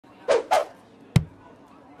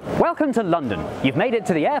Welcome to London. You've made it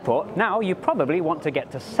to the airport, now you probably want to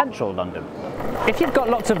get to central London. If you've got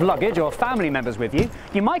lots of luggage or family members with you,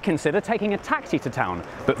 you might consider taking a taxi to town.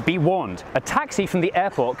 But be warned, a taxi from the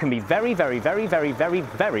airport can be very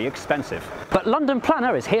expensive. But London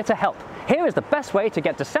Planner is here to help. Here is the best way to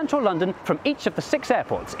get to central London from each of the 6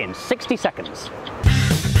 airports in 60 seconds.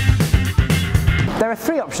 There are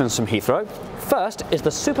 3 options from Heathrow. First is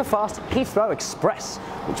the super-fast Heathrow Express,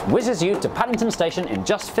 which whizzes you to Paddington Station in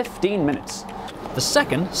just 15 minutes. The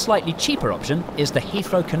second, slightly cheaper option is the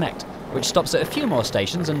Heathrow Connect, which stops at a few more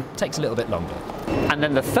stations and takes a little bit longer. And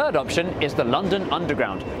then the third option is the London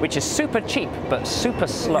Underground, which is super cheap but super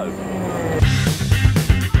slow.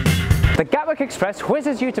 The Gatwick Express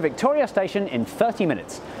whizzes you to Victoria Station in 30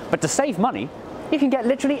 minutes. But to save money, you can get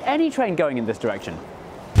literally any train going in this direction.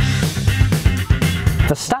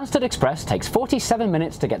 The Stansted Express takes 47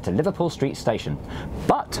 minutes to get to Liverpool Street Station.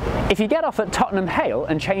 But if you get off at Tottenham Hale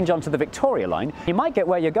and change onto the Victoria line, you might get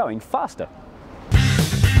where you're going faster.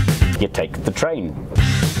 You take the train.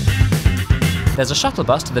 There's a shuttle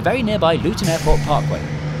bus to the very nearby Luton Airport Parkway,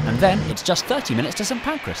 and then it's just 30 minutes to St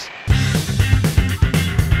Pancras.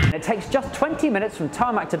 It takes just 20 minutes from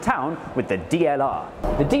tarmac to town with the DLR.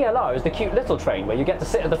 The DLR is the cute little train where you get to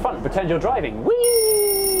sit at the front and pretend you're driving.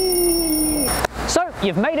 Whee! So,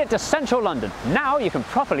 you've made it to central London. Now you can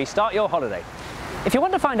properly start your holiday. If you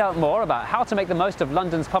want to find out more about how to make the most of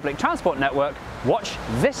London's public transport network, watch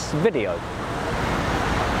this video.